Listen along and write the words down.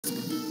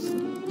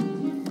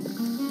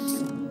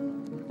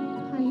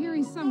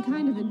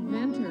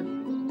hunter.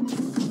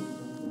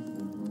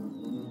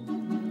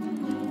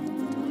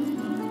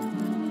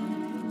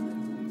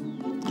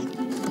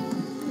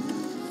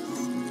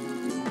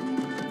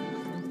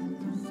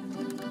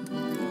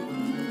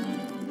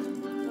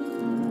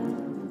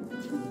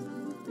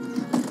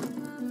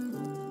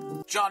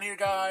 John here,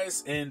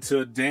 guys, and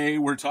today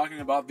we're talking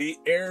about the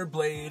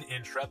Airblade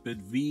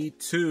Intrepid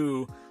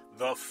V2,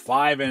 the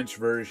 5-inch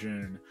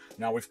version.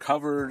 Now, we've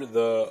covered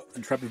the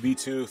Intrepid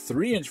V2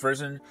 3-inch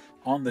version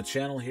on the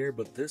channel here,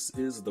 but this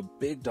is the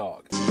big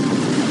dog.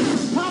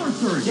 Power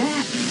surge,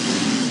 yeah.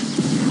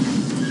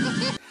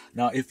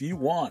 Now, if you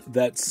want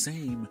that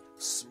same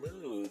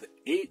smooth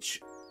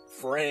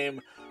H-frame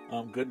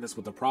goodness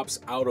with the props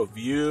out of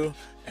view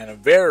and a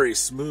very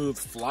smooth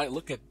flight,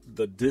 look at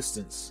the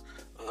distance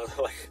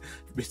like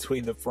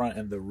between the front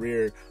and the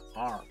rear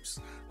arms.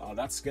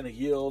 That's going to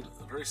yield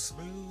a very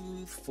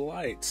smooth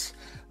flight,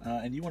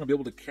 and you want to be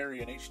able to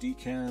carry an HD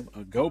cam, a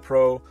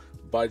GoPro,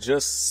 by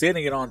just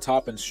sitting it on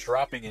top and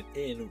strapping it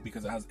in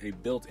because it has a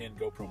built-in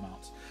GoPro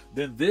mount.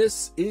 Then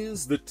this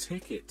is the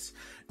ticket.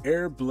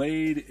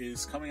 Airblade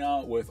is coming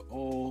out with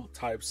all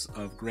types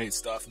of great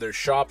stuff. Their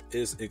shop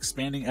is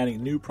expanding,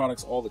 adding new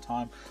products all the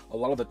time. A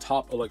lot of the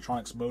top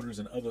electronics, motors,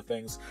 and other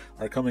things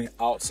are coming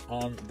out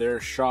on their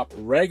shop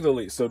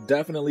regularly. So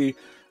definitely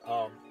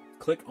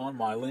click on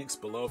my links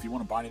below if you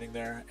want to buy anything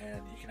there,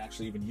 and you can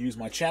actually even use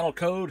my channel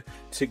code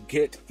to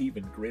get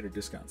even greater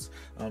discounts.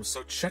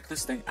 So check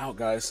this thing out,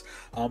 guys.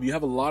 You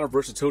have a lot of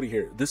versatility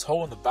here. This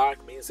hole in the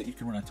back means that you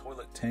can run a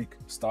toilet tank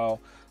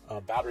style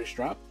battery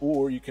strap,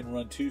 or you can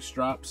run 2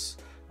 straps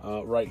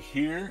right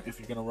here if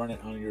you're going to run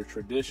it on your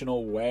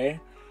traditional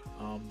way.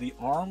 The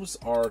arms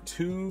are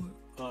 2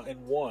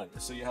 in 1,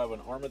 so you have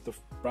an arm at the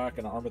back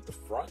and an arm at the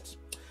front.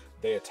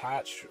 They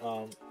attach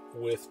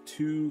with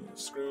 2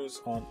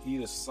 screws on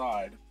either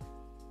side,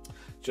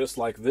 just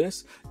like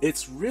this.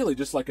 It's really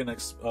just like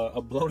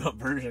a blown up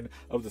version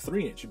of the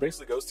 3-inch. It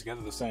basically goes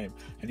together the same,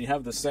 and you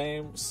have the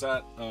same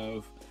set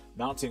of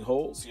mounting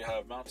holes. You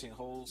have mounting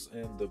holes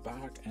in the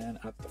back and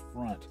at the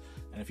front,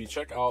 and if you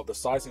check out the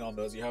sizing on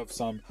those, you have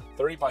some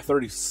 30 by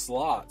 30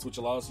 slots, which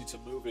allows you to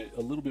move it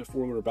a little bit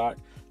forward or back,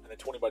 and then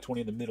 20 by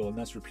 20 in the middle, and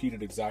that's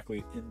repeated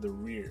exactly in the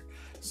rear,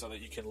 so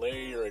that you can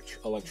lay your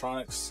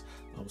electronics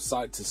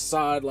side to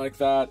side like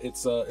that.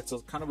 It's a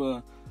kind of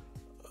a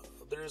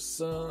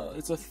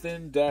it's a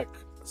thin deck,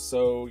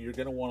 so you're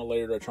going to want to lay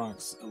your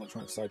electronics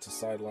side to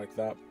side like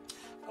that.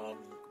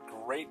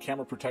 Great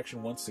camera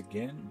protection once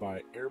again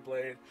by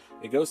Airblade.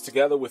 It goes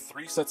together with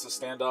 3 sets of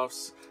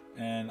standoffs,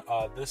 and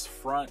this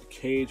front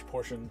cage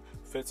portion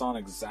fits on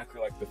exactly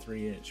like the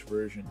 3-inch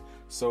version.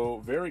 So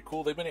very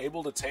cool. They've been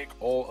able to take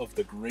all of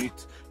the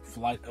great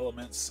flight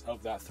elements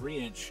of that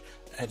 3-inch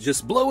and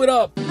just blow it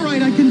up. All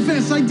right, I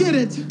confess, I did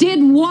it.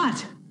 Did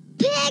what?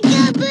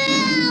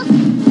 Peekaboo!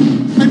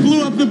 I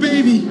blew up the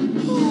baby.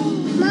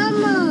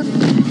 Mama!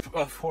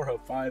 For a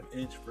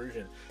 5-inch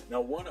version.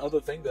 Now, one other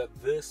thing that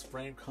this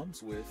frame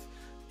comes with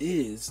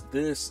is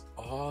this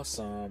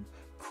awesome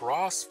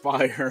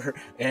crossfire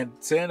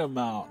antenna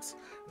mount.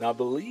 Now, I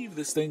believe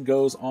this thing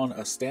goes on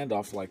a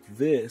standoff like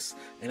this,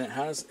 and it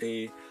has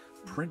a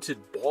printed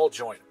ball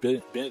joint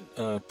built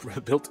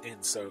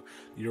in, so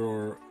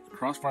your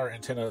crossfire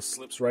antenna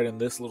slips right in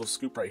this little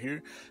scoop right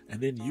here, and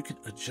then you can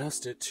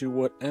adjust it to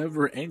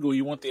whatever angle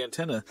you want the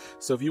antenna.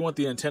 So if you want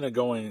the antenna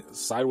going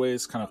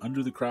sideways, kind of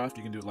under the craft,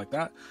 you can do it like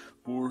that,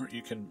 or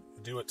you can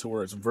do it to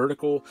where it's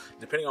vertical.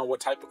 Depending on what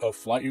type of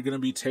flight you're going to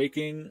be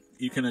taking,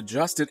 you can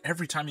adjust it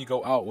every time you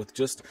go out with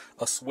just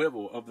a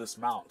swivel of this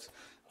mount.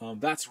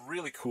 That's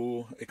really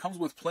cool. It comes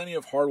with plenty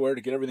of hardware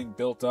to get everything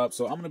built up,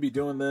 so I'm going to be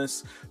doing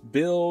this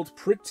build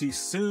pretty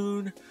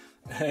soon,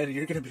 and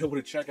you're going to be able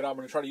to check it out. I'm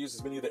going to try to use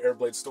as many of the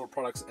Airblade store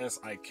products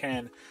as I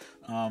can.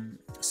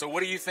 So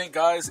what do you think,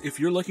 guys? If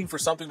you're looking for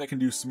something that can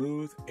do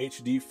smooth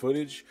HD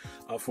footage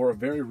for a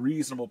very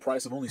reasonable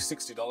price of only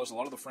 $60, a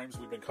lot of the frames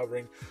we've been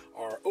covering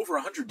are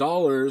over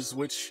 $100,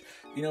 which,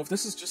 you know, if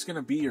this is just going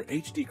to be your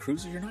HD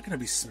cruiser, you're not going to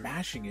be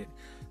smashing it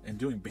and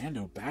doing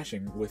bando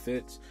bashing with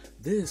it.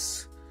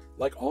 This,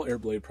 like all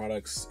Airblade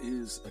products,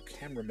 is a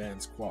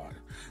cameraman's quad.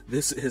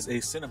 This is a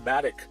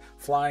cinematic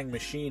flying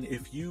machine.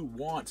 If you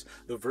want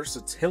the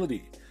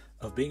versatility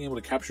of being able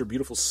to capture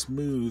beautiful,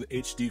 smooth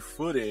HD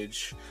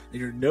footage,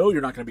 and you're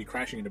not going to be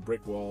crashing into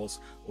brick walls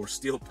or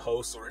steel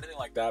posts or anything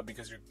like that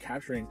because you're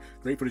capturing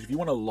great footage. If you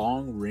want a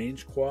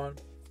long-range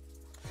quad,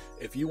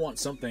 if you want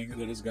something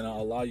that is going to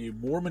allow you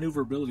more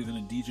maneuverability than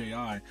a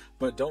DJI,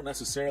 but don't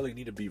necessarily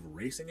need to be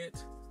racing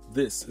it,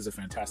 this is a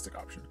fantastic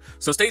option.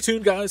 So stay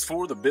tuned, guys,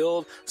 for the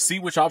build. See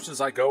which options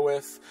I go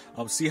with.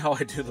 See how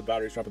I do the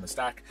battery strap in the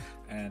stack.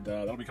 And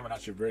that'll be coming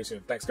at you very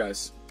soon. Thanks,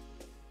 guys.